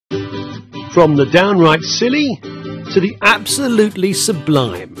From the downright silly to the absolutely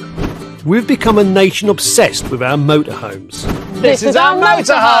sublime, we've become a nation obsessed with our motorhomes. This is our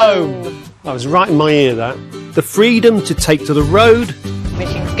motorhome! I was right in my ear, that. The freedom to take to the road. We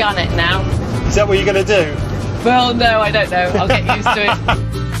can gun it now. Is that what you're going to do? Well, no, I don't know. I'll get used to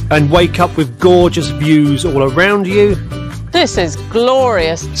it. And wake up with gorgeous views all around you. This is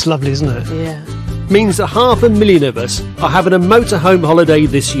glorious. It's lovely, isn't it? Yeah. Means that 500,000 of us are having a motorhome holiday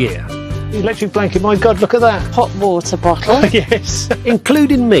this year. Electric blanket, my God, look at that. Hot water bottle. Yes,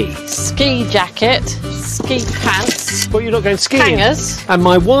 including me. Ski jacket. Ski pants. But you're not going skiing. Hangers. And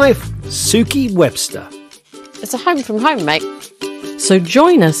my wife, Suki Webster. It's a home from home, mate. So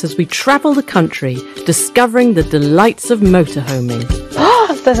join us as we travel the country, discovering the delights of motorhoming.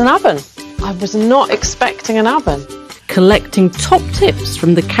 There's an oven. I was not expecting an oven. Collecting top tips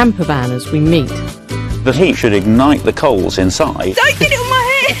from the camper van as we meet. The heat should ignite the coals inside. Don't get it on my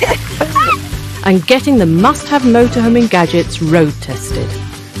head! And getting the must-have motorhoming gadgets road tested.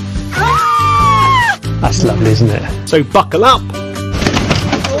 That's lovely, isn't it? So buckle up.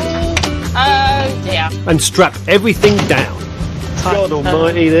 Oh dear. And strap everything down. God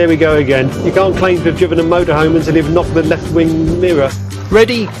almighty, there we go again. You can't claim to have driven a motorhome until you've knocked the left wing mirror.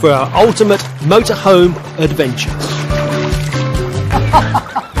 Ready for our ultimate motorhome adventure.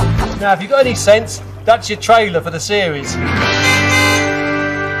 Now, if you've got any sense, that's your trailer for the series.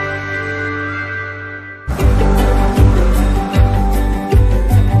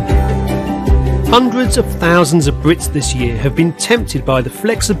 Hundreds of thousands of Brits this year have been tempted by the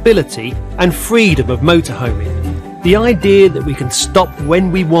flexibility and freedom of motorhoming. The idea that we can stop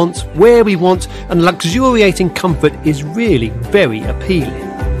when we want, where we want, and luxuriating comfort is really very appealing.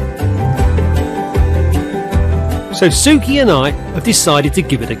 So Suki and I have decided to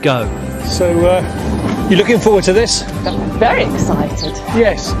give it a go. So, you looking forward to this? I'm very excited.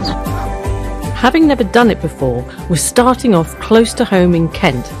 Yes. Having never done it before, we're starting off close to home in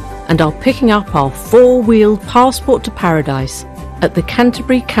Kent and are picking up our four-wheeled passport to paradise at the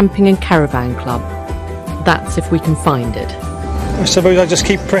Canterbury Camping and Caravan Club. That's if we can find it. I suppose I just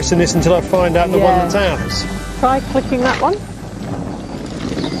keep pressing this until I find out the one that's ours. Try clicking that one.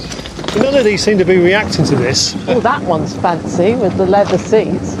 None of these seem to be reacting to this. Oh, that one's fancy with the leather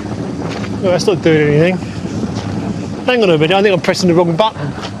seats. No, that's not doing anything. Hang on a minute, I think I'm pressing the wrong button.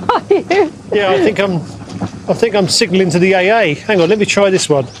 Are you? Yeah, I think I'm signalling to the AA. Hang on, let me try this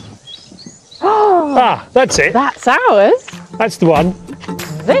one. That's it. That's ours. That's the one.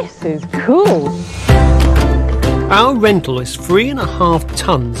 This is cool. Our rental is 3.5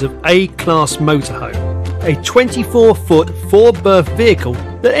 tonnes of A-class motorhome, a 24-foot, 4-berth vehicle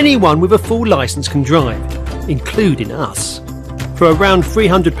that anyone with a full licence can drive, including us. For around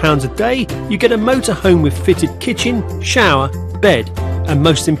 £300 a day, you get a motorhome with fitted kitchen, shower, bed, and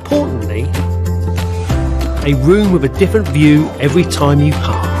most importantly, a room with a different view every time you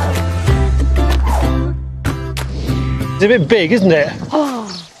park. It's a bit big, isn't it? Oh,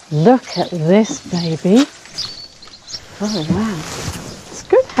 look at this, baby. Oh, wow. It's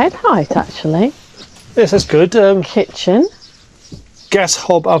good head height, actually. Yes, that's good. Kitchen. Gas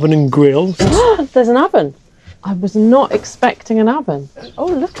hob oven and grill. There's an oven. I was not expecting an oven. Oh,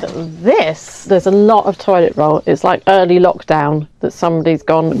 look at this. There's a lot of toilet roll. It's like early lockdown that somebody's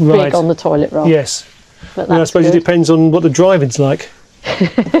gone big on the toilet roll. Yes. But I suppose it depends on what the driving's like.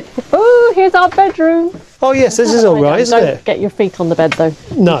 Oh, here's our bedroom. Oh, yes, this is all right, isn't it? Don't get your feet on the bed, though.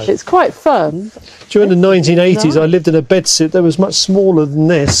 No. It's quite firm. During the 1980s, I lived in a bedsit that was much smaller than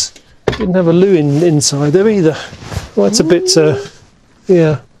this. Didn't have a loo inside there either. Well, it's a bit,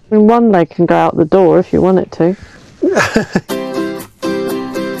 yeah. I mean, one leg can go out the door if you want it to.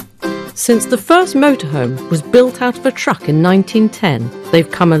 Since the first motorhome was built out of a truck in 1910,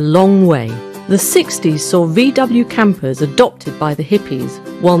 they've come a long way. The 60s saw VW campers adopted by the hippies,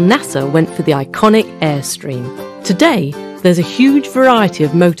 while NASA went for the iconic Airstream. Today, there's a huge variety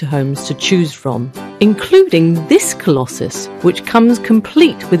of motorhomes to choose from, including this Colossus, which comes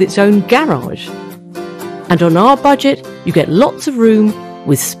complete with its own garage. And on our budget, you get lots of room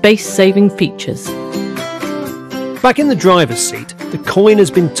with space-saving features. Back in the driver's seat, the coin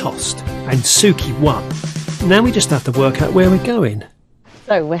has been tossed, and Suki won. Now we just have to work out where we're going.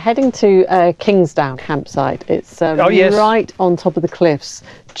 So we're heading to Kingsdown campsite. It's right on top of the cliffs,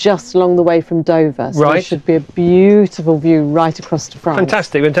 just along the way from Dover. So there should be a beautiful view right across to France.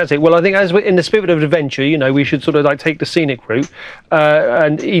 Fantastic, fantastic. Well, I think as we're in the spirit of adventure, you know, we should sort of like take the scenic route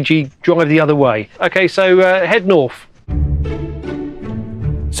and e.g. drive the other way. Okay, so head north.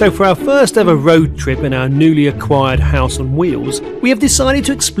 So for our first ever road trip in our newly acquired house on wheels, we have decided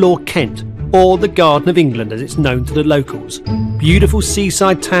to explore Kent, or the Garden of England as it's known to the locals. Beautiful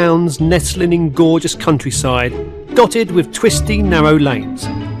seaside towns nestling in gorgeous countryside, dotted with twisty, narrow lanes.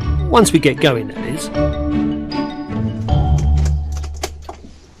 Once we get going, that is.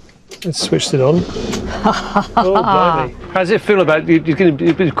 Let's switch it on. Oh, blimey. How does it feel about you? You're going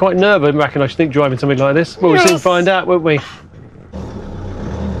to be quite nervous, I reckon, I think, driving something like this. Well, we'll soon find out, won't we?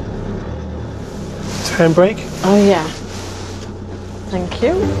 Handbrake? Oh, yeah. Thank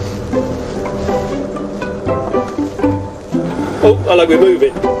you. Oh, I like we're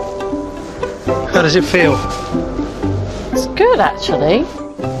moving. How does it feel? It's good, actually.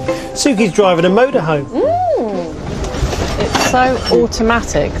 Suki's driving a motorhome. It's so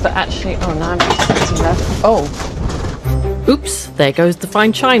automatic that actually... Oh, no, I'm just sitting there. Oh. Oops, there goes the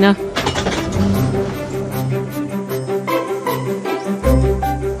fine china.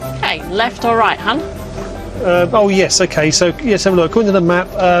 Okay, left or right, hun? Oh, yes, okay. So, yes, have a look. According to the map,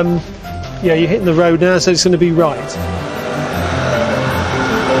 yeah, you're hitting the road now, so it's going to be right.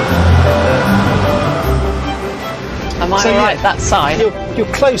 Am I right that side?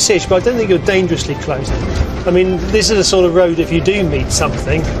 You're close-ish, but I don't think you're dangerously close. I mean, this is a sort of road, if you do meet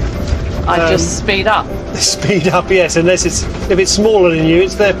something... I just speed up. Speed up, yes, unless if it's smaller than you,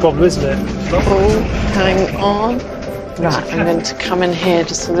 it's their problem, isn't it? Oh, hang on. Right, I'm going to come in here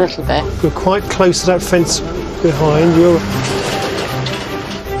just a little bit. You're quite close to that fence behind you.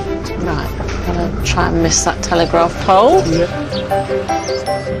 Right, I'm going to try and miss that telegraph pole. Yeah.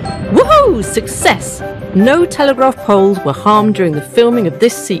 Woohoo! Success! No telegraph poles were harmed during the filming of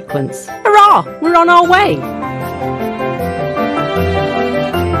this sequence. Hurrah! We're on our way!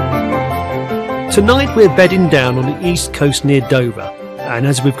 Tonight we're bedding down on the east coast near Dover, and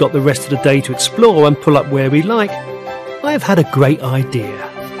as we've got the rest of the day to explore and pull up where we like, I've had a great idea.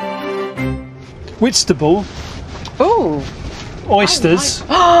 Whitstable. Ooh. Oysters.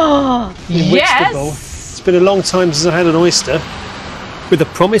 Oh, yes! Whitstable. It's been a long time since I had an oyster. With the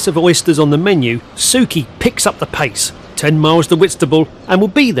promise of oysters on the menu, Suki picks up the pace. 10 miles to Whitstable, and we'll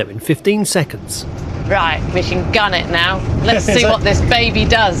be there in 15 seconds. Right, we can gun it now. Let's see what this baby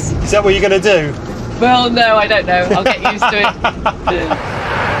does. Is that what you're going to do? Well, no, I don't know. I'll get used to it.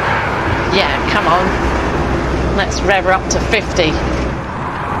 Yeah, come on. Let's rev her up to 50. Do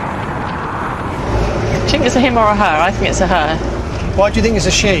you think it's a him or a her? I think it's a her. Why do you think it's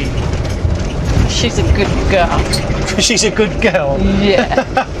a she? She's a good girl. She's a good girl? Yeah.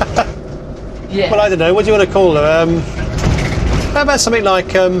 Yeah. Well, I don't know. What do you want to call her? How about something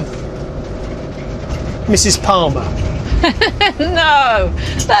like Mrs. Palmer? No,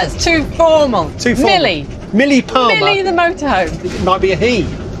 that's too formal. Too formal. Millie. Millie Palmer. Millie the motorhome. It might be a he.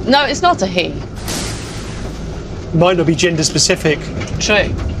 No, it's not a he. Might not be gender specific.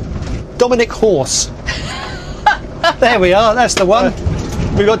 True. Dominic Horse. There we are. That's the one.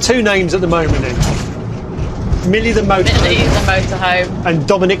 We've got two names at the moment then. Millie the motorhome. Millie the motorhome. And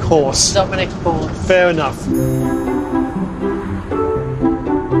Dominic Horse. Dominic Horse. Fair enough.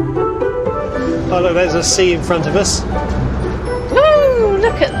 Oh look, there's a sea in front of us. Woo!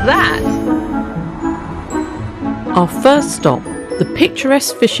 Look at that. Our first stop, the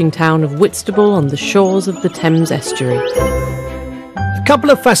picturesque fishing town of Whitstable on the shores of the Thames estuary. A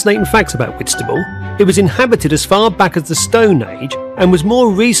couple of fascinating facts about Whitstable. It was inhabited as far back as the Stone Age and was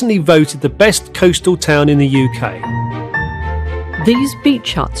more recently voted the best coastal town in the UK. These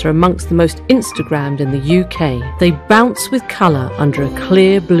beach huts are amongst the most Instagrammed in the UK. They bounce with colour under a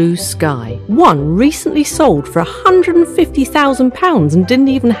clear blue sky. One recently sold for £150,000 and didn't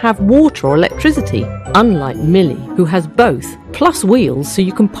even have water or electricity. Unlike Millie, who has both, plus wheels so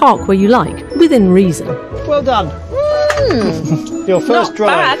you can park where you like, within reason. Well done. Your first Not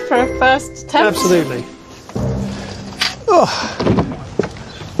drive. bad for a first attempt. Absolutely. Oh,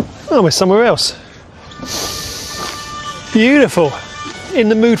 we're somewhere else. Beautiful. In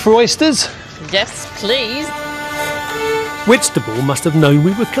the mood for oysters? Yes, please. Whitstable must have known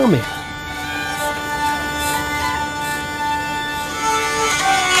we were coming.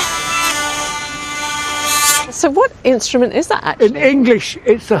 So what instrument is that actually? In English,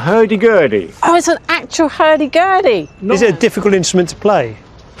 it's a hurdy-gurdy. Oh, it's an actual hurdy-gurdy. Is it a difficult instrument to play?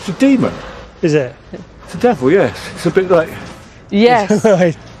 It's a demon. Is it? It's a devil, yes. It's a bit like... Yes.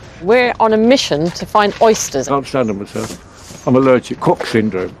 Right. We're on a mission to find oysters. I can't stand them myself. I'm allergic. Cock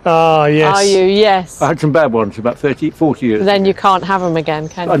syndrome. Ah, yes. Are you? Yes. I had some bad ones about 40 years Then you can't have them again,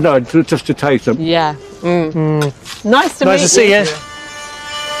 can you? I know, just to taste them. Yeah. Nice to meet Nice to see you.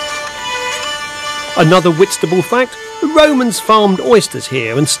 Another Whitstable fact, the Romans farmed oysters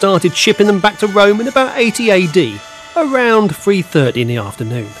here and started shipping them back to Rome in about 80 AD, around 3:30 in the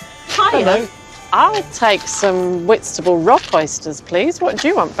afternoon. Hi. Hello. I'll take some Whitstable rock oysters, please. What do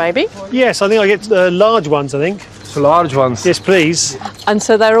you want, baby? Yes, I think I get large ones, I think. So large ones? Yes, please. And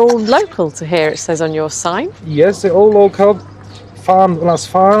so they're all local to here, it says on your sign? Yes, they're all local. Farmed on us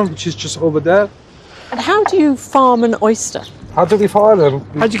farm, which is just over there. And how do you farm an oyster? How do we farm them?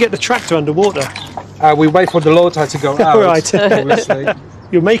 How do you get the tractor underwater? We wait for the low tide to go out, Right. obviously.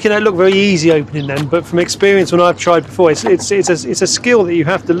 You're making it look very easy opening them, but from experience when I've tried before, it's a skill that you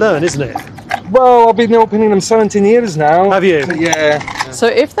have to learn, isn't it? Well, I've been opening them 17 years now. Have you? Yeah. So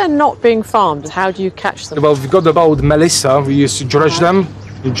if they're not being farmed, how do you catch them? Well, we've got the boat Melissa. We used to dredge them.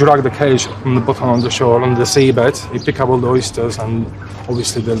 You drag the cage from the bottom of the shore on the seabed. You pick up all the oysters, and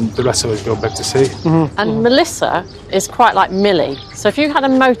obviously the rest of us go back to sea. Mm-hmm. And Melissa is quite like Millie. So if you had a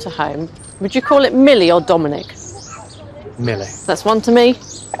motorhome, would you call it Millie or Dominic? Millie. That's one to me.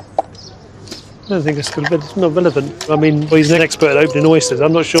 I don't think it's not relevant. I mean, well, he's an expert at opening oysters.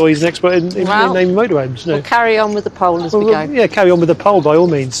 I'm not sure he's an expert in naming motorhomes. No. We'll carry on with the poll as we go. Yeah, carry on with the poll by all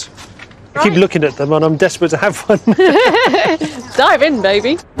means. I keep looking at them and I'm desperate to have one. Dive in,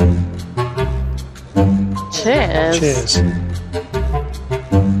 baby. Cheers. Cheers.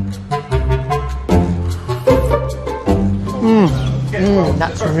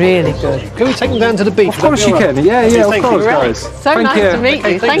 That's really good. Can we take them down to the beach? Of course you can. Yeah, of course, guys. So nice to meet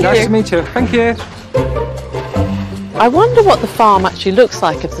you. Thank you. Nice to meet you. Thank you. I wonder what the farm actually looks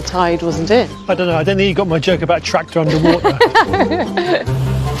like if the tide wasn't in. I don't know. I don't think you got my joke about tractor underwater.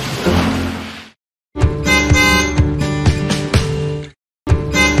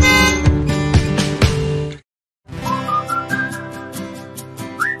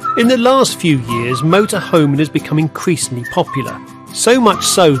 In the last few years, motorhoming has become increasingly popular. So much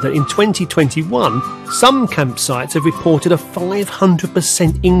so that in 2021, some campsites have reported a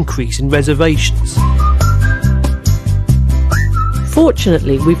 500% increase in reservations.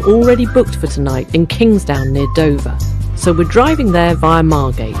 Fortunately, we've already booked for tonight in Kingsdown near Dover, so we're driving there via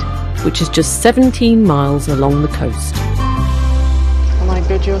Margate, which is just 17 miles along the coast. Am I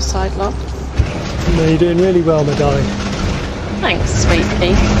good your side, love? No, you're doing really well, my darling. Thanks, sweet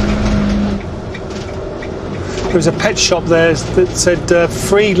pea. There was a pet shop there that said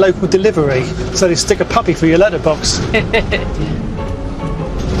free local delivery, so they stick a puppy through your letterbox.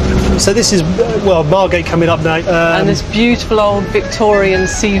 So this is, Margate coming up now. And this beautiful old Victorian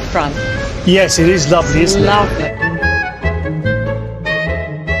seafront. Yes, it is lovely, isn't Lovely.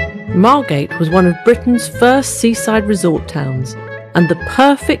 Margate was one of Britain's first seaside resort towns and the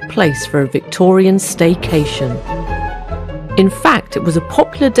perfect place for a Victorian staycation. In fact, it was a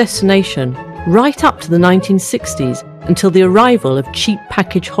popular destination right up to the 1960s until the arrival of cheap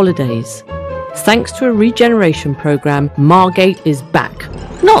package holidays. Thanks to a regeneration programme, Margate is back.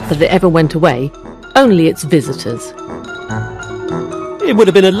 Not that it ever went away, only its visitors. It would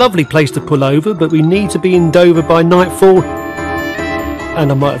have been a lovely place to pull over, but we need to be in Dover by nightfall,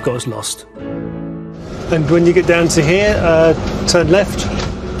 and I might have got us lost. And when you get down to here, turn left.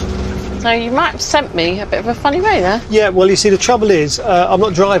 So you might have sent me a bit of a funny way there. Yeah, well, you see, the trouble is, I'm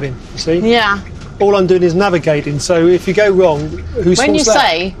not driving, you see? Yeah. All I'm doing is navigating, so if you go wrong, who's When you that?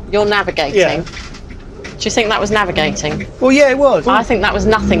 say you're navigating, Yeah. do you think that was navigating? Well, yeah, it was. I think that was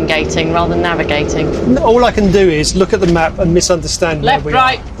nothing gating rather than navigating. All I can do is look at the map and misunderstand Left, where we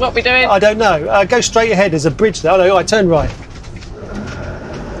right, what we doing? are. I don't know. Go straight ahead, there's a bridge there. Oh, no, I turn right.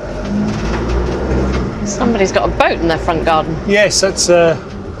 Somebody's got a boat in their front garden. Yes, that's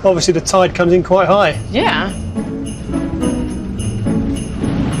obviously the tide comes in quite high. Yeah.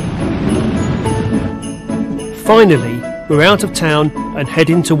 Finally, we're out of town and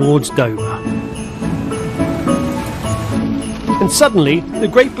heading towards Dover. And suddenly, the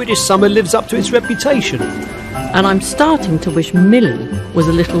Great British Summer lives up to its reputation. And I'm starting to wish Millie was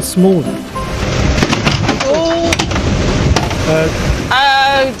a little smaller.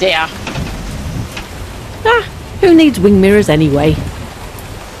 Oh dear. Who needs wing mirrors anyway?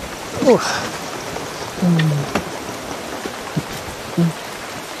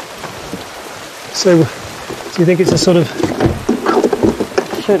 So, do you think it's a sort of...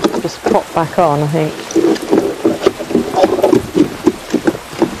 Should just pop back on, I think.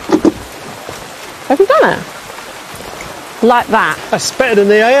 Have you done it? Like that? That's better than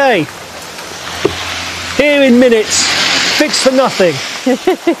the AA. Here in minutes, fixed for nothing.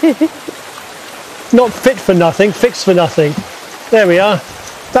 Not fit for nothing, fixed for nothing. There we are.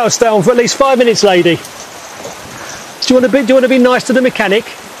 That'll stay on for at least 5 minutes, lady. Do you want to be nice to the mechanic?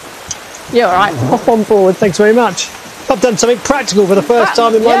 You're all right, hop on board. Thanks very much. I've done something practical for the first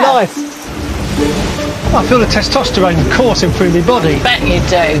time in my life. I feel the testosterone coursing through my body. Bet you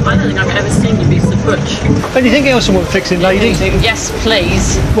do. I don't think I've ever seen you be so butch. Anything else you want fixing, lady? Yes,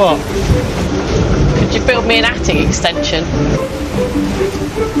 please. What? Could you build me an attic extension?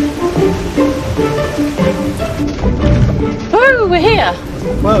 Woo, we're here.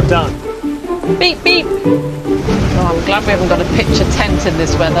 Well done. Beep, beep. Oh, I'm glad we haven't got a picture tent in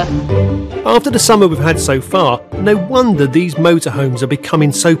this weather. After the summer we've had so far, no wonder these motorhomes are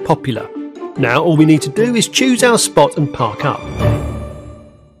becoming so popular. Now all we need to do is choose our spot and park up.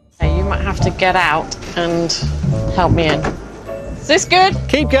 Hey, you might have to get out and help me in. Is this good?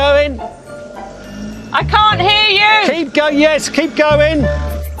 Keep going. I can't hear you. Keep going. Yes, keep going.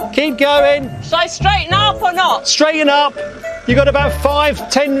 Keep going. Should I straighten up or not? Straighten up. You got about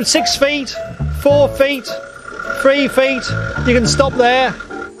 5, 10, 6 feet, 4 feet, 3 feet. You can stop there.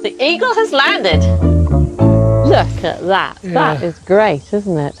 The eagle has landed. Look at that. Yeah. That is great,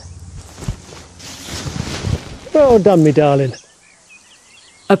 isn't it? Well done, me darling.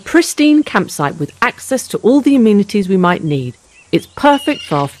 A pristine campsite with access to all the amenities we might need. It's perfect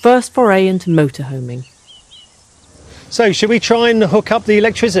for our first foray into motorhoming. So, should we try and hook up the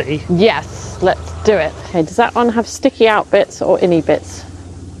electricity? Yes, let's do it. Okay, does that one have sticky out bits or inny bits?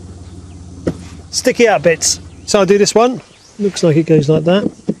 Sticky out bits. So I'll do this one. Looks like it goes like that.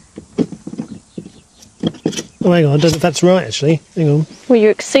 Oh, hang on, I don't know if that's right, actually. Hang on. Well, you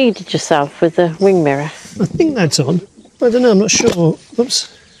exceeded yourself with the wing mirror. I think that's on. I don't know, I'm not sure.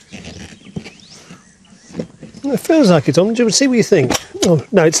 Oops. It feels like it's on. Do you see what you think? Oh,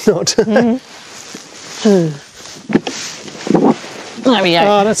 no, it's not. Mm-hmm. There we go.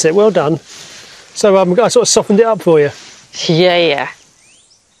 Ah, that's it. Well done. So I sort of softened it up for you. Yeah.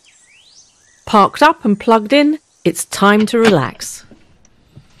 Parked up and plugged in, it's time to relax.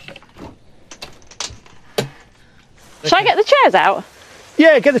 Shall I get the chairs out?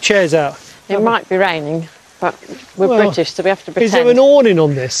 Yeah, get the chairs out. It might be raining, but we're British, so we have to pretend. Is there an awning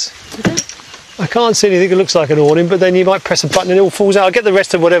on this? I can't see anything that looks like an awning, but then you might press a button and it all falls out. I'll get the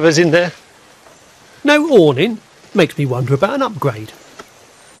rest of whatever's in there. No awning? Makes me wonder about an upgrade.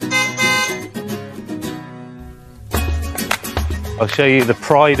 I'll show you the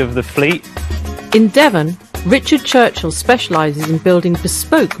pride of the fleet. In Devon, Richard Churchill specialises in building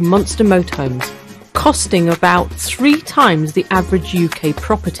bespoke monster motorhomes, costing about 3 times the average UK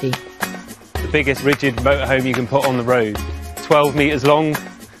property. The biggest rigid motorhome you can put on the road. 12 metres long,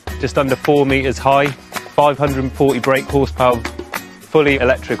 just under 4 metres high, 540 brake horsepower, fully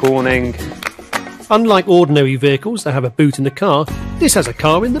electric awning. Unlike ordinary vehicles that have a boot in the car, this has a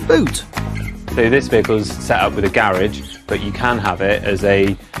car in the boot. So this vehicle's set up with a garage, but you can have it as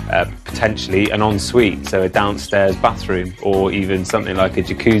a potentially an ensuite, so a downstairs bathroom, or even something like a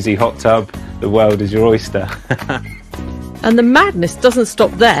jacuzzi hot tub. The world is your oyster. And the madness doesn't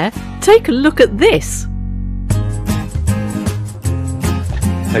stop there. Take a look at this.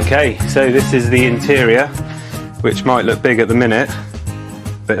 Okay, so this is the interior, which might look big at the minute,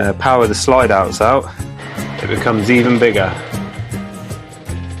 but power the slide outs out, it becomes even bigger.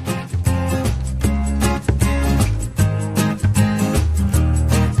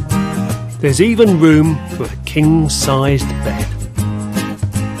 There's even room for a king-sized bed.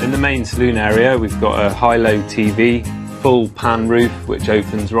 In the main saloon area, we've got a high-low TV, full pan roof, which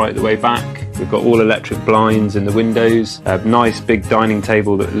opens right the way back. We've got all electric blinds in the windows, a nice big dining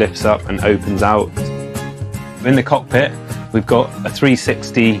table that lifts up and opens out. In the cockpit, we've got a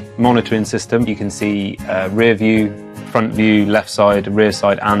 360 monitoring system. You can see rear view, front view, left side, rear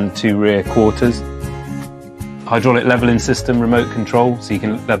side, and 2 rear quarters. Hydraulic levelling system, remote control, so you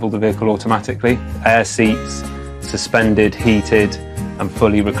can level the vehicle automatically. Air seats, suspended, heated, and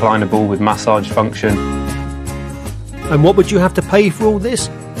fully reclinable with massage function. And what would you have to pay for all this?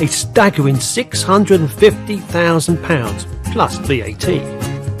 A staggering £650,000 plus VAT.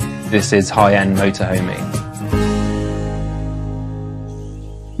 This is high-end motorhoming.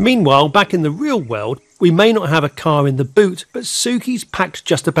 Meanwhile, back in the real world, we may not have a car in the boot, but Suki's packed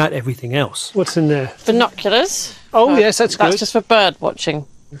just about everything else. What's in there? Binoculars. Oh, yes, that's good. That's just for bird watching.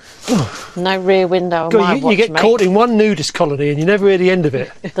 No rear window on my watch, you get caught in one nudist colony and you never hear the end of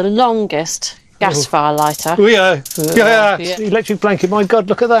it. The longest gas fire lighter. Oh, yeah. Yeah. Electric blanket, my God,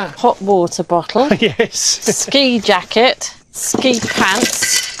 look at that. Hot water bottle. Yes. Ski jacket. Ski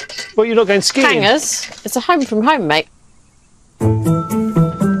pants. Well, you're not going skiing? Hangers. It's a home from home, mate.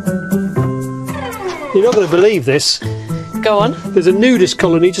 You're not going to believe this. Go on. There's a nudist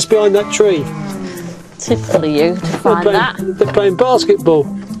colony just behind that tree. Typical of you to find that. They're playing basketball.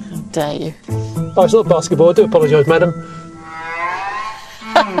 How dare you? Oh, it's not basketball. I do apologise, madam.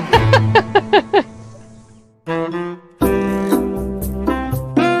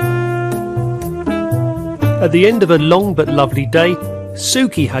 At the end of a long but lovely day,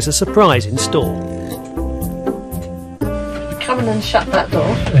 Suki has a surprise in store. Come in and shut that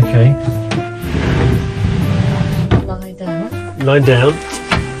door. Okay. Lie down.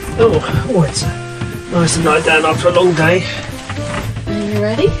 Oh, it's nice to lie down after a long day. Are you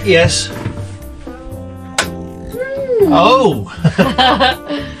ready? Yes. Oh!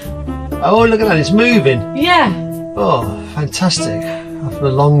 Oh, look at that, it's moving. Yeah. Oh, fantastic. After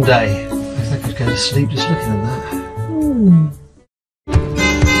a long day. I think I could go to sleep just looking at that.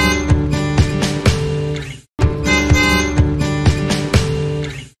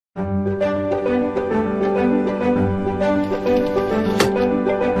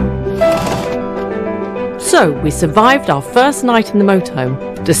 So we survived our first night in the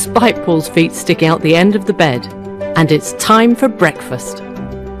motorhome, despite Paul's feet sticking out the end of the bed. And it's time for breakfast.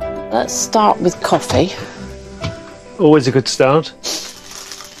 Let's start with coffee. Always a good start.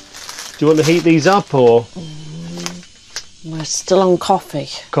 Do you want to heat these up or? We're still on coffee.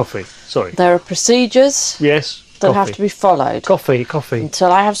 Coffee, sorry. There are procedures Yes, that coffee. have to be followed. Coffee.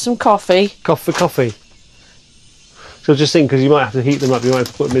 Until I have some coffee. Coffee. So just think, because you might have to heat them up, you might have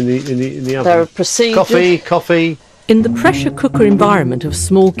to put them in the oven. There are procedures. Coffee. In the pressure cooker environment of a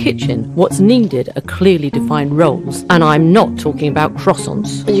small kitchen, what's needed are clearly defined roles, and I'm not talking about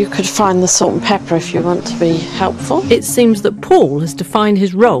croissants. You could find the salt and pepper if you want to be helpful. It seems that Paul has defined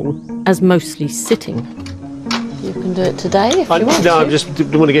his role as mostly sitting. You can do it today if you want to. No, I just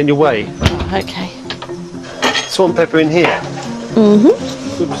don't want to get in your way. Oh, okay. Salt and pepper in here. Mm-hmm.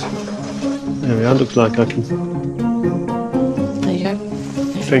 Oops. There we are, looks like I can. There you go.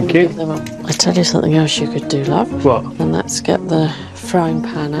 Thank you. I tell you something else you could do, love. What? And let's get the frying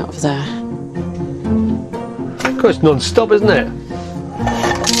pan out of there. Of course, it's non-stop, isn't it?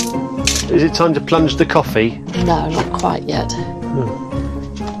 Is it time to plunge the coffee? No, not quite yet.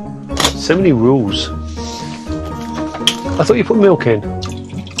 So many rules. I thought you put milk in.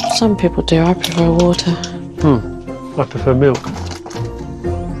 Some people do. I prefer water. I prefer milk.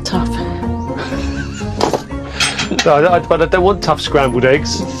 Tough. No, but I don't want tough scrambled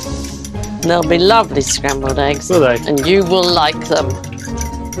eggs. They'll be lovely scrambled eggs. Will they? And you will like them.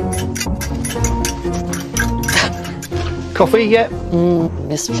 Coffee yet?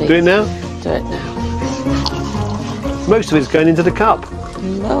 Yes, please. Do it now? Do it now. Most of it's going into the cup.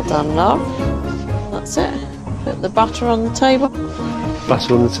 Well done, love. That's it. Put the butter on the table.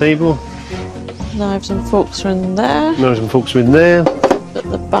 Butter on the table. Knives and forks are in there. Knives and forks are in there. Put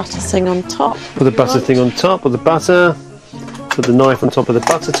the butter thing on top. Put the butter thing on top of the butter. Put the knife on top of the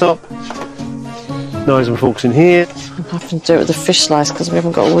butter top. Knives and forks in here. I'm having to do it with a fish slice because we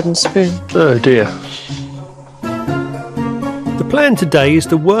haven't got a wooden spoon. Oh dear. The plan today is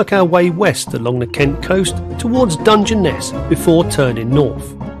to work our way west along the Kent coast towards Dungeness before turning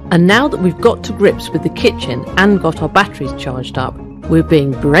north. And now that we've got to grips with the kitchen and got our batteries charged up, we're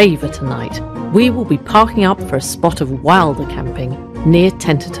being braver tonight. We will be parking up for a spot of wilder camping near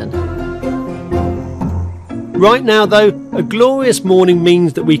Tenterton. Right now though, a glorious morning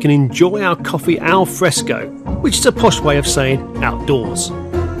means that we can enjoy our coffee al fresco, which is a posh way of saying outdoors.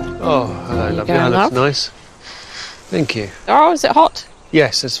 Oh, hello lovely, that looks nice. Thank you. Oh, is it hot?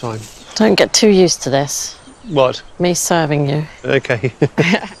 Yes, that's fine. Don't get too used to this. What? Me serving you. Okay.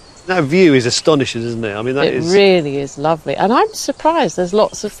 That view is astonishing, isn't it? I mean, it really is lovely. And I'm surprised there's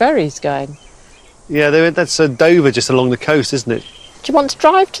lots of ferries going. Yeah, that's Dover just along the coast, isn't it? Do you want to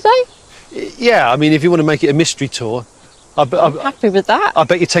drive today? Yeah, I mean, if you want to make it a mystery tour. I'm happy with that. I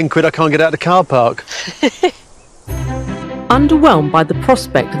bet you 10 quid I can't get out of the car park. Underwhelmed by the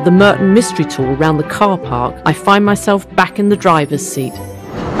prospect of the Merton mystery tour around the car park, I find myself back in the driver's seat.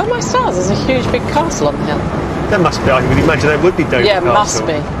 Oh my stars, there's a huge big castle on the hill. There must be, I would imagine there would be Dover Yeah, Castle. must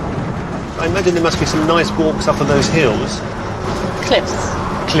be. I imagine there must be some nice walks up on those hills.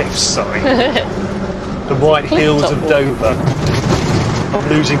 Cliffs, sorry. The white hills of Dover.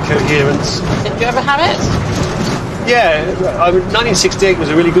 Losing coherence. Did you ever have it? Yeah, 1968 was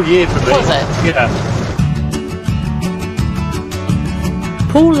a really good year for me. Was it? Yeah.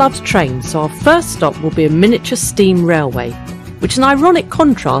 Paul loves trains, so our first stop will be a miniature steam railway, which is an ironic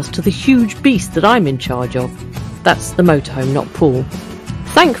contrast to the huge beast that I'm in charge of. That's the motorhome, not Paul.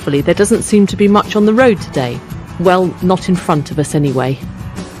 Thankfully, there doesn't seem to be much on the road today. Well, not in front of us anyway.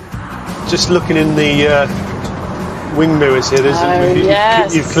 Just looking in the wing mirrors here,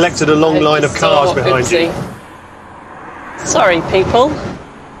 yes. You've collected a long line of cars behind you. Sorry, people.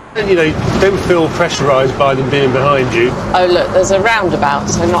 And don't feel pressurised by them being behind you. Oh look, there's a roundabout,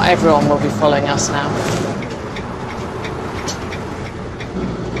 so not everyone will be following us now.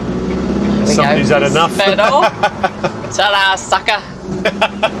 Somebody's had enough. Ta-da, sucker.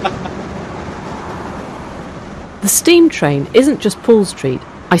 The steam train isn't just Paul's treat.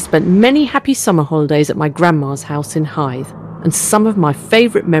 I spent many happy summer holidays at my grandma's house in Hythe, and some of my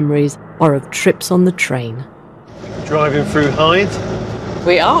favourite memories are of trips on the train. Driving through Hyde.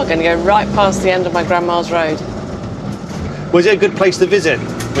 We are going to go right past the end of my grandma's road. Was it a good place to visit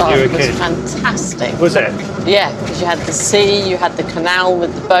when you were a kid? It was fantastic. Was it? Yeah, because you had the sea, you had the canal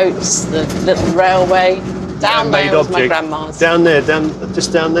with the boats, the little railway. Down there was my grandma's. Down there,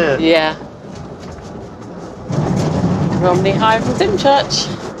 just down there. Yeah. Romney High from Dymchurch.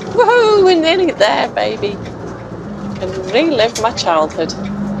 Woohoo! We're nearly there, baby. Can relive my childhood.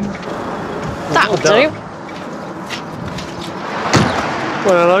 That'll do.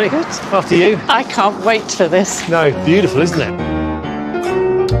 Well, Laurie, good. After you. I can't wait for this. No, beautiful, isn't it?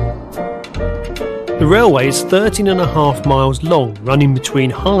 The railway is 13.5 miles long, running between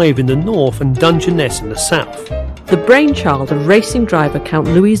Hythe in the north and Dungeness in the south. The brainchild of racing driver Count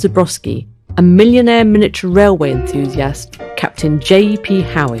Louis Zabrowski and millionaire miniature railway enthusiast Captain J.E.P.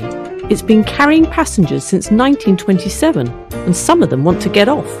 Howie. It's been carrying passengers since 1927, and some of them want to get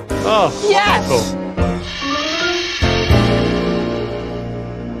off. Oh, yes! Wonderful.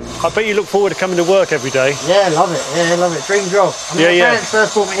 I bet you look forward to coming to work every day. Yeah, love it. Yeah, love it. Dream job. I mean, my parents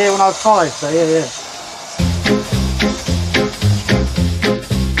first brought me here when I was 5, so yeah.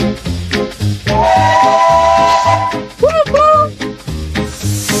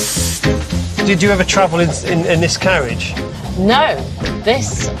 Did you ever travel in this carriage? No,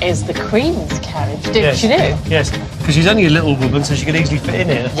 this is the Queen's carriage. Did you know? Yes, because she's only a little woman, so she could easily fit in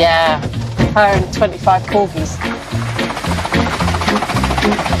here. Yeah, her and 25 corgis.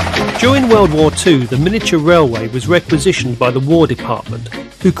 During World War II, the miniature railway was requisitioned by the War Department,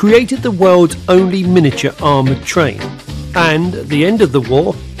 who created the world's only miniature armoured train. And at the end of the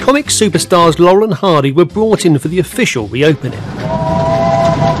war, comic superstars Laurel and Hardy were brought in for the official reopening.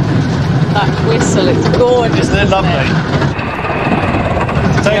 That whistle, it's gorgeous. Isn't it lovely?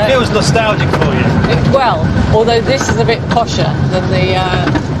 So it feels nostalgic for you? Well, although this is a bit posher than the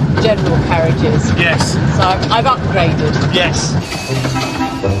general carriages. Yes. So I've upgraded. Yes.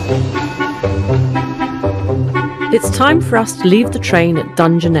 It's time for us to leave the train at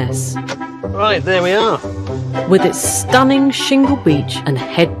Dungeness. Right, there we are. With its stunning shingle beach and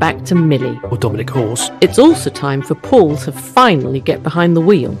head back to Millie. Or Dominic Horse. It's also time for Paul to finally get behind the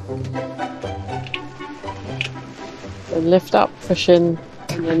wheel. So lift up, push in,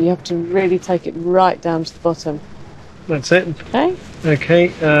 and then you have to really take it right down to the bottom. That's it. Okay.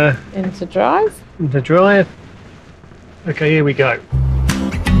 Okay. Into drive. Into drive. Okay, here we go.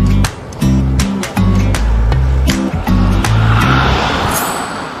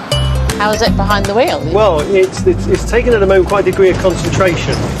 How's it behind the wheel? Well, it's taken at the moment quite a degree of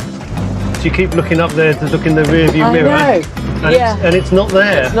concentration. So you keep looking up there to look in the rear view mirror. I know. And it's not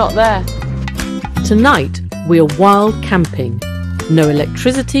there. It's not there. Tonight, we are wild camping. No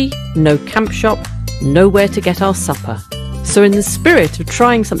electricity, no camp shop, nowhere to get our supper. So in the spirit of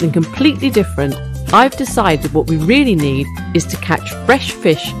trying something completely different, I've decided what we really need is to catch fresh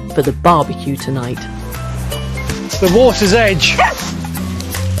fish for the barbecue tonight. The water's edge.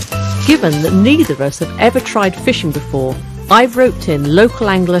 Given that neither of us have ever tried fishing before, I've roped in local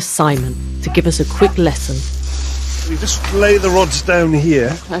angler Simon to give us a quick lesson. You just lay the rods down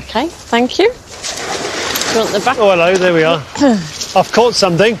here. Okay, thank you. Do you want the back? Oh, hello, there we are. I've caught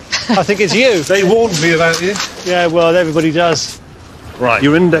something. I think it's you. They warned me about you. Yeah, well, everybody does. Right.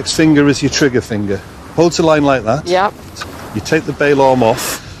 Your index finger is your trigger finger. Hold the line like that. Yep. You take the bail arm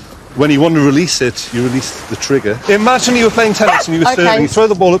off. When you want to release it, you release the trigger. Imagine you were playing tennis and you were serving. You throw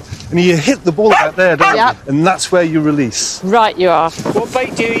the ball up and you hit the ball out there, don't you? And that's where you release. Right, you are. What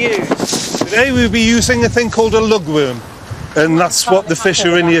bait do you use? Today we'll be using a thing called a lugworm. And that's what the fish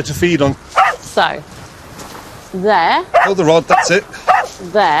are in here to feed on. So, there. Hold the rod, that's it.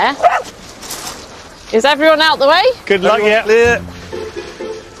 There. Is everyone out the way? Good luck, yeah. Clear.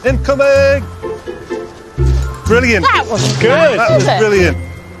 Incoming! Brilliant. That was good. That was brilliant.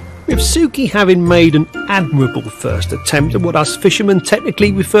 With Suki having made an admirable first attempt at what us fishermen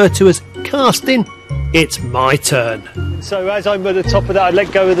technically refer to as casting, it's my turn. So as I'm at the top of that, I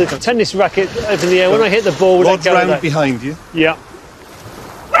let go of the tennis racket over in the air. When I hit the ball, Rod's let go round of that. behind you. Yeah.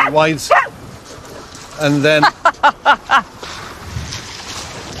 Wide. And then...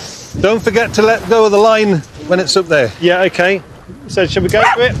 don't forget to let go of the line when it's up there. Yeah, okay. So shall we go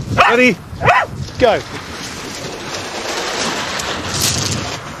for it? Ready? Go.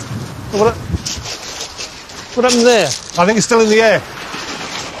 What happened there? I think it's still in the air.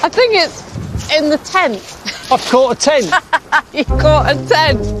 I think it's in the tent. I've caught a tent. You caught a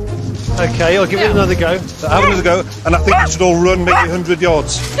tent. Okay, I'll give it another go. So have another go, and I think we should all run maybe 100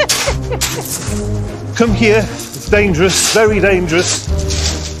 yards. Come here. It's dangerous, very dangerous.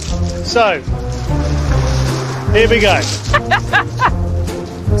 So, here we go.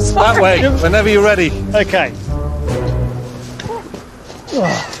 That way, whenever you're ready. Okay.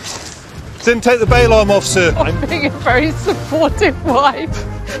 Didn't take the bail arm off, sir. I'm being a very supportive wife.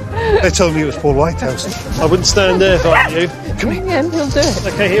 They told me it was Paul Whitehouse. I wouldn't stand there if I were you. Come in, he'll do it.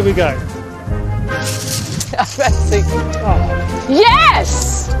 Okay, here we go.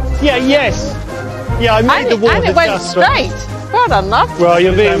 Yes! Yeah, yes. Yeah, I made the water and it went straight. Well done, love. Well,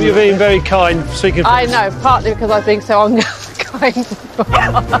 you're being very kind. Speaking of I know, partly because I'm being so unkind.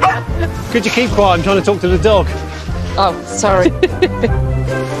 Could you keep quiet? I'm trying to talk to the dog. Oh, sorry.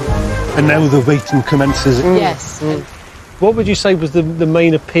 And now the waiting commences. Yes. What would you say was the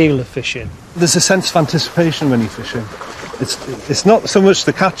main appeal of fishing? There's a sense of anticipation when you're fishing. It's not so much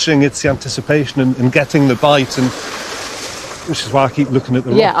the catching, it's the anticipation and getting the bite, and which is why I keep looking at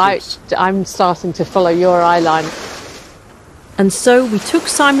the yeah, rods. I'm starting to follow your eye line. And so we took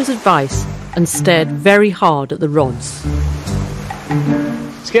Simon's advice and stared very hard at the rods.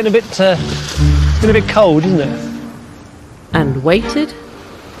 It's getting a bit cold, isn't it? And waited.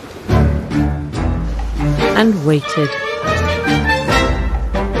 And waited.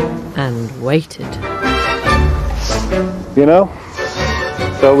 And waited. You know?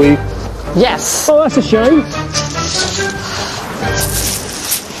 So we... Yes. Oh, that's a shame.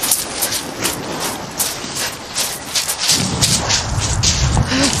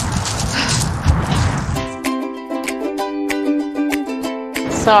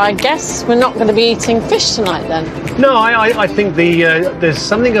 So I guess we're not going to be eating fish tonight then? No, I think there's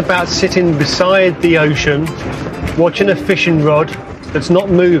something about sitting beside the ocean, watching a fishing rod that's not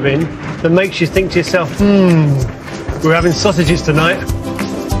moving, that makes you think to yourself, we're having sausages tonight.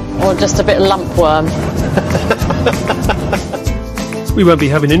 Or just a bit of lumpworm. We won't be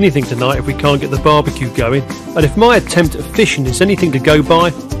having anything tonight if we can't get the barbecue going. And if my attempt at fishing is anything to go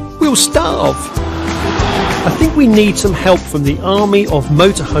by, we'll starve. I think we need some help from the army of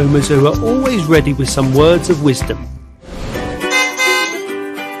motorhomers who are always ready with some words of wisdom.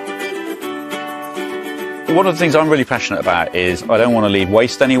 One of the things I'm really passionate about is I don't want to leave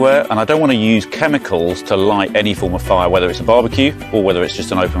waste anywhere, and I don't want to use chemicals to light any form of fire, whether it's a barbecue or whether it's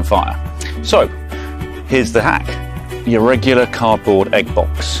just an open fire. So, here's the hack. Your regular cardboard egg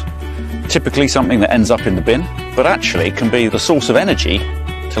box. Typically something that ends up in the bin, but actually can be the source of energy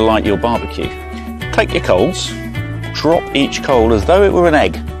to light your barbecue. Take your coals, drop each coal as though it were an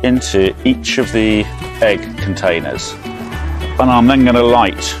egg into each of the egg containers. And I'm then going to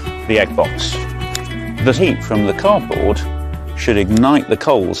light the egg box. The heat from the cardboard should ignite the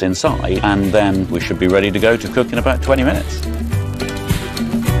coals inside, and then we should be ready to go to cook in about 20 minutes.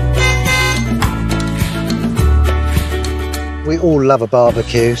 We all love a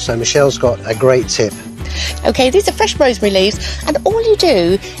barbecue, so Michelle's got a great tip. Okay, these are fresh rosemary leaves, and all you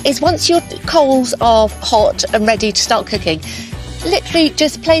do is once your coals are hot and ready to start cooking, literally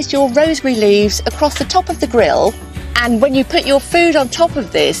just place your rosemary leaves across the top of the grill, and when you put your food on top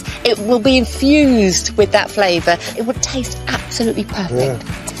of this, it will be infused with that flavour. It would taste absolutely perfect.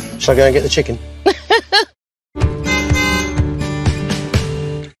 Yeah. Shall I go and get the chicken?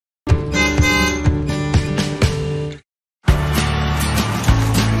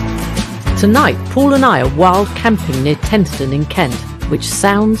 Tonight, Paul and I are wild camping near Tenterden in Kent, which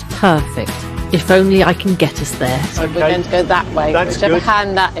sounds perfect. If only I can get us there. So we're going to go that way, That's whichever good.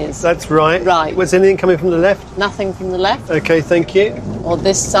 hand that is. That's right. Right. Was anything coming from the left? Nothing from the left. Okay, thank you. Or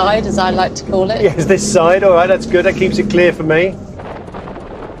this side, as I like to call it. Yes, this side. All right, that's good. That keeps it clear for me.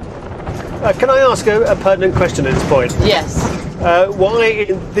 Can I ask a pertinent question at this point? Yes. Why,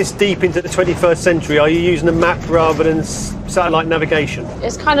 this deep into the 21st century, are you using a map rather than satellite navigation?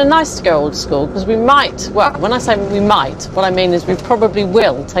 It's kind of nice to go old school because we might, well, when I say we might, what I mean is we probably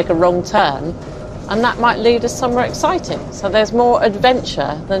will take a wrong turn and that might lead us somewhere exciting. So there's more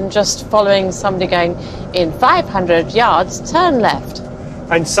adventure than just following somebody going, in 500 yards, turn left.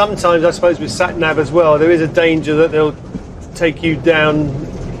 And sometimes, I suppose, with sat-nav as well, there is a danger that they'll take you down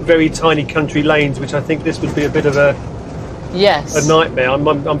very tiny country lanes, which I think this would be a bit of a nightmare.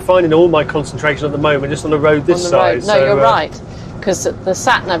 I'm finding all my concentration at the moment just on the road this side. No, you're right, because the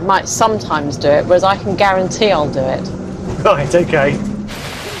sat-nav might sometimes do it, whereas I can guarantee I'll do it. Right, okay.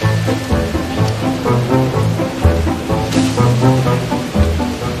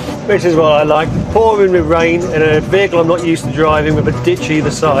 Which is what I like, pouring with rain in a vehicle I'm not used to driving with a ditch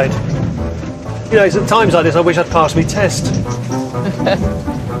either side. You know, it's at times like this I wish I'd passed my test.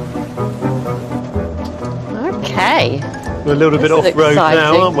 Okay. We're a little bit off-road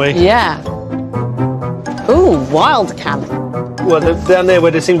now, aren't we? Yeah. Ooh, wild camp. Well, down there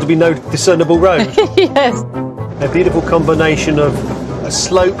where there seems to be no discernible road. Yes. A beautiful combination of a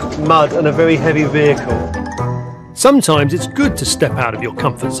slope, mud and a very heavy vehicle. Sometimes it's good to step out of your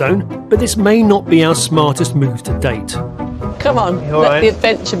comfort zone, but this may not be our smartest move to date. Come on, All let right. the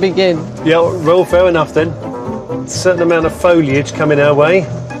adventure begin. Yeah, well, fair enough then. Certain amount of foliage coming our way.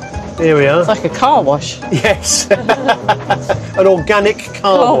 Here we are. It's like a car wash. Yes. An organic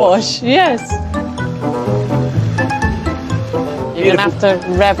car wash. Yes. You're going to have to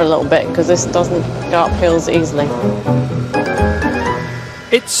rev a little bit because this doesn't go up hills easily.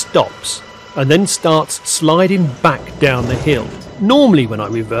 It stops and then starts sliding back down the hill. Normally when I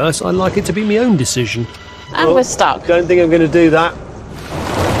reverse, I like it to be my own decision. And we're stuck. Don't think I'm going to do that.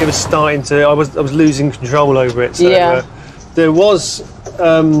 It was starting to. I was losing control over it. So, Yeah. There was.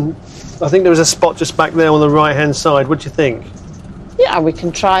 I think there was a spot just back there on the right-hand side. What do you think? Yeah, we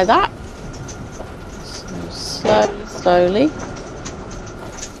can try that. So slowly.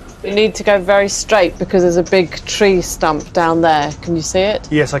 We need to go very straight because there's a big tree stump down there. Can you see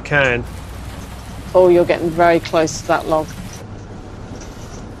it? Yes, I can. Oh, you're getting very close to that log.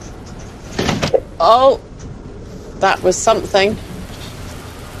 Oh, that was something.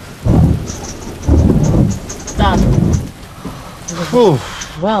 Done. Ooh,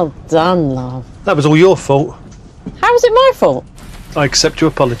 Well done, love. that was all your fault. How was it my fault? I accept your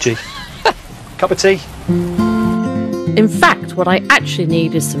apology. Cup of tea? In fact, what I actually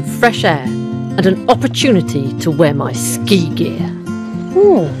need is some fresh air and an opportunity to wear my ski gear.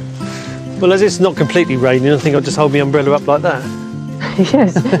 Well, as it's not completely raining, I think I'll just hold my umbrella up like that.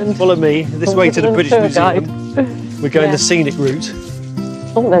 Yes. Follow me this way to the British Museum. We're going the scenic route.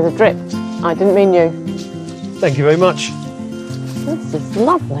 Oh, there's a drip. I didn't mean you. Thank you very much. This is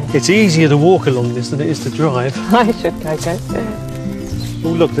lovely. It's easier to walk along this than it is to drive. I should go.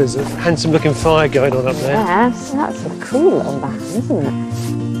 Oh, look, there's a handsome-looking fire going on up there. Yes, that's a cool little van, isn't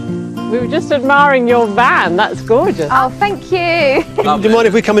it? We were just admiring your van. That's gorgeous. Oh, thank you. Do you mind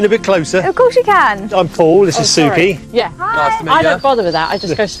if we come in a bit closer? Of course you can. I'm Paul, this is Sorry. Suki. Yeah. Nice to meet I you. don't bother with that. I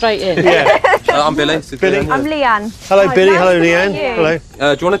just go straight in. Yeah. I'm Billy. Billy. I'm Leanne. Hello, Hi, Billy. nice Hello, to meet Leanne. you.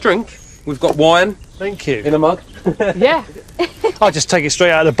 Hello. Do you want a drink? We've got wine Thank you. in a mug. Yeah. I'll just take it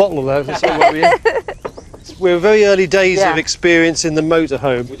straight out of the bottle, though. That's all right with you. We're very early days Yeah. of experience in the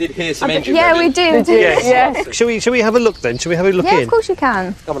motorhome. We did hear some engine Yeah, revving. we do. Yes. Yes. Shall we have a look then? Shall we have a look Yeah, in? of course you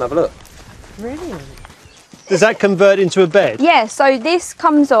can. Come and have a look. Brilliant. Does that convert into a bed? Yeah, so this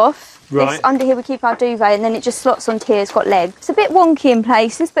comes off. Right. This under here we keep our duvet, and then it just slots onto here. It's got legs. It's a bit wonky in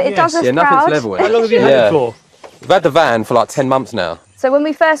places, but it does us Yeah, proud. nothing's level. How long have you had it for? We've had the van for like 10 months now. So when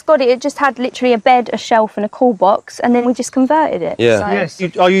we first got it, it just had literally a bed, a shelf, and a cool box, and then we just converted it. Yeah. So.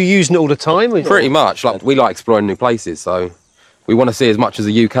 Yes. Are you using it all the time? Pretty much. Like, we like exploring new places, so we want to see as much of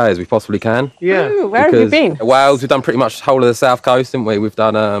the UK as we possibly can. Yeah. Ooh, where have you been? Wales, we've done pretty much the whole of the South Coast, haven't we? We've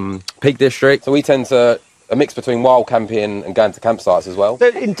done Peak District. So we tend to a mix between wild camping and going to campsites as well. So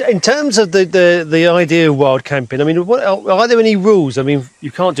in terms of the idea of wild camping, I mean, are there any rules? I mean, you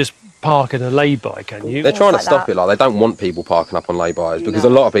can't just park in a lay-by, can you? They're trying to like stop that. it. Like, they don't want people parking up on lay-bys because a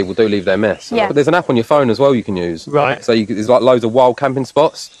lot of people do leave their mess. Yeah. But there's an app on your phone as well you can use. Right. So there's like loads of wild camping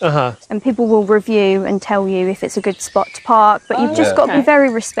spots. Uh-huh. And people will review and tell you if it's a good spot to park, but you've just Yeah. got to be Okay. very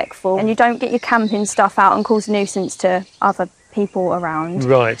respectful, and you don't get your camping stuff out and cause a nuisance to other people around.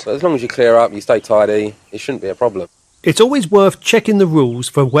 Right. But as long as you clear up, you stay tidy, it shouldn't be a problem. It's always worth checking the rules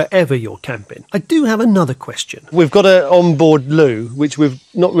for wherever you're camping. I do have another question. We've got an onboard loo, which we've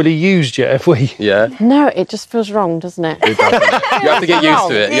not really used yet, have we? Yeah. No, it just feels wrong, doesn't it? It doesn't. You have to get used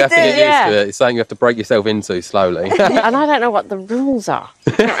to it. You have to get used yeah. to it. It's something you have to break yourself into slowly. And I don't know what the rules are.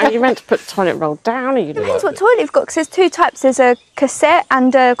 Are you meant to put the toilet roll down? Or you Depends what toilet you've got, because there's two types. There's a cassette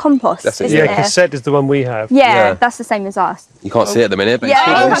and a compost. That's it, isn't Yeah, there? cassette is the one we have. Yeah, Yeah. that's the same as us. You can't see it at the minute, but Yeah,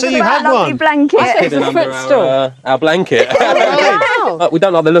 Oh, it's so like you a had lovely one? blanket. It's a footstool. our blanket. Wow. We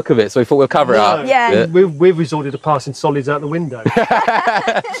don't like the look of it, so we thought we'll cover it up. Yeah. We've resorted to passing solids out the window.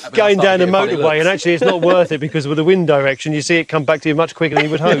 Going down the motorway, and actually it's not worth it because with the wind direction, you see it come back to you much quicker than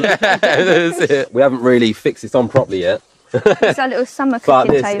you would hope. That's it. We haven't really fixed this on properly yet, It's our little summer but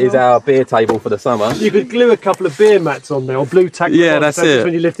cooking this table. is our beer table for the summer. You could glue a couple of beer mats on there, or blue tack. Yeah, on, that's so it.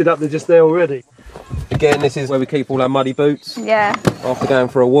 When you lift it up, they're just there already. Again, this is where we keep all our muddy boots Yeah. after going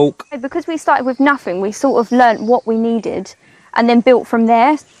for a walk. Because we started with nothing, we sort of learnt what we needed and then built from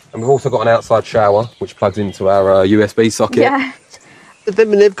there. And we've also got an outside shower, which plugs into our USB socket. Yeah. I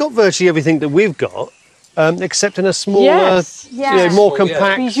mean, they've got virtually everything that we've got, except in a smaller, Yes. more Yeah.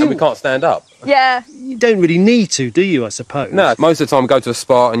 compact. And we can't stand up. Yeah. You don't really need to, do you, I suppose? No, most of the time we go to a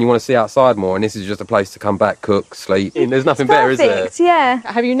spot and you want to see outside more, and this is just a place to come back, cook, sleep. There's nothing better, is there? Perfect, yeah.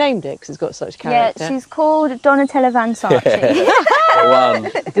 Have you named it? Because it's got such Yeah, character. she's called Donatella Van Sarchi. The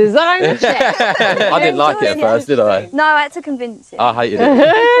one. Design check. I didn't like it at first, did I? No, I had to convince you. I hated it.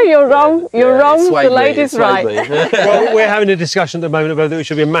 you're wrong. You're wrong. The lady's right. Well, we're having a discussion at the moment about whether it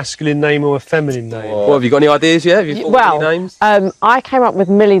should be a masculine name or a feminine name. Well, have you got any ideas yet? Have you thought of any names? I came up with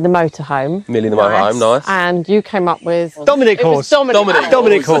Millie the Motorhome. Millie the Motorhome, nice. And you came up with Dominic Horse.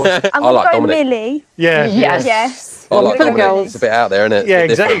 Dominic Horse. I like Dominic. Millie. Yeah. Yes. I like for the Dominic. girls. It's a bit out there, isn't it? Yeah,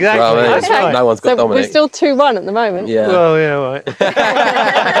 exactly. Okay. No one's got Dominic. We're still 2-1 at the moment. Yeah. Well, yeah, right.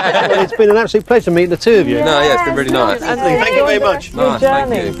 Well, it's been an absolute pleasure meeting the two of you. No, yeah, it's been really nice. Thank you very much. Nice,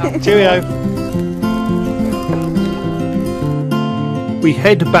 thank you. Cheerio. We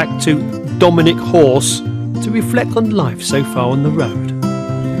head back to Dominic Horse to reflect on life so far on the road.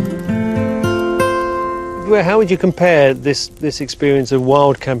 Well, how would you compare this experience of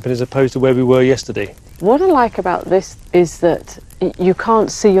wild camping as opposed to where we were yesterday? What I like about this is that you can't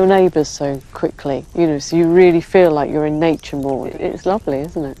see your neighbours so quickly, you know, so you really feel like you're in nature more. It's lovely,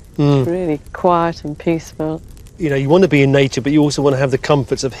 isn't it? It's really quiet and peaceful. You know, you want to be in nature, but you also want to have the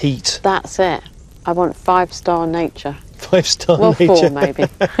comforts of heat. That's it. I want 5-star nature. 5-star nature. Well, 4 maybe.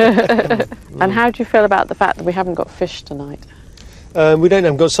 And how do you feel about the fact that we haven't got fish tonight? We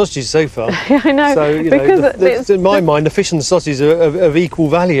haven't got sausages so far. I know. So, you know, in my mind, the fish and the sausages are of equal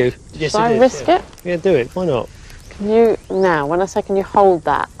value. Yes, Shall I risk it? Yeah, do it. Why not? Can you, now, when I say can you hold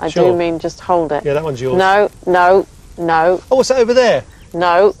that, I do mean just hold it. Yeah, that one's yours. No, no, no. Oh, what's that over there?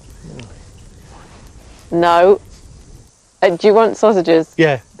 No. No. Do you want sausages?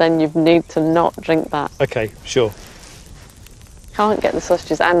 Yeah. Then you need to not drink that. Okay, sure. Can't get the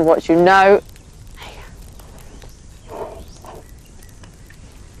sausages and what you know.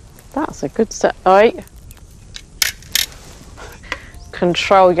 That's a good set. Oi.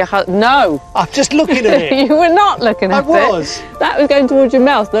 Control your heart. No! I'm just looking at it. You were not looking at it. I was. That was going towards your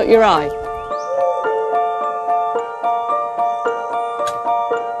mouth, not your eye.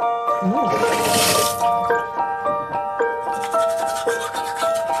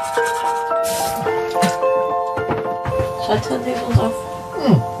 Shall I turn these ones off?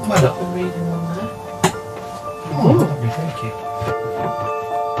 Why not? I'm reading on there. Oh, lovely, thank you.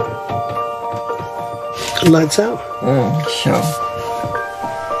 Lights out? Sure.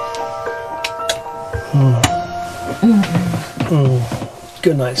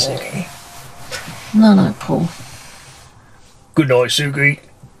 Good night, Suki. No, Paul. Good night, Suki.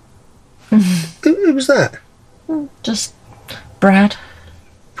 Who was that? Just Brad.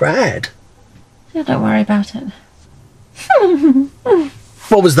 Brad? Yeah, don't worry about it.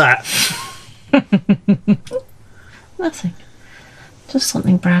 What was that? Nothing. Just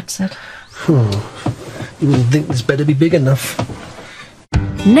something Brad said. You wouldn't think this better be big enough.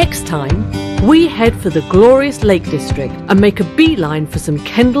 Next time, we head for the glorious Lake District and make a beeline for some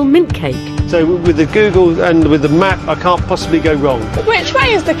Kendal mint cake. So with the Google and with the map, I can't possibly go wrong. Which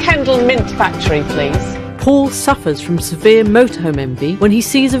way is the Kendal Mint Factory, please? Paul suffers from severe motorhome envy when he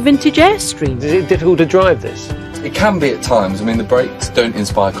sees a vintage Airstream. Is it difficult to drive this? It can be at times. I mean, the brakes don't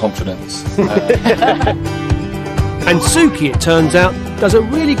inspire confidence. And Suki, it turns out, does a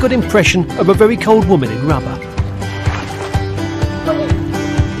really good impression of a very cold woman in rubber.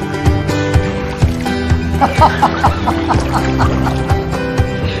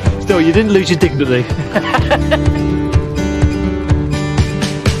 Still, you didn't lose your dignity.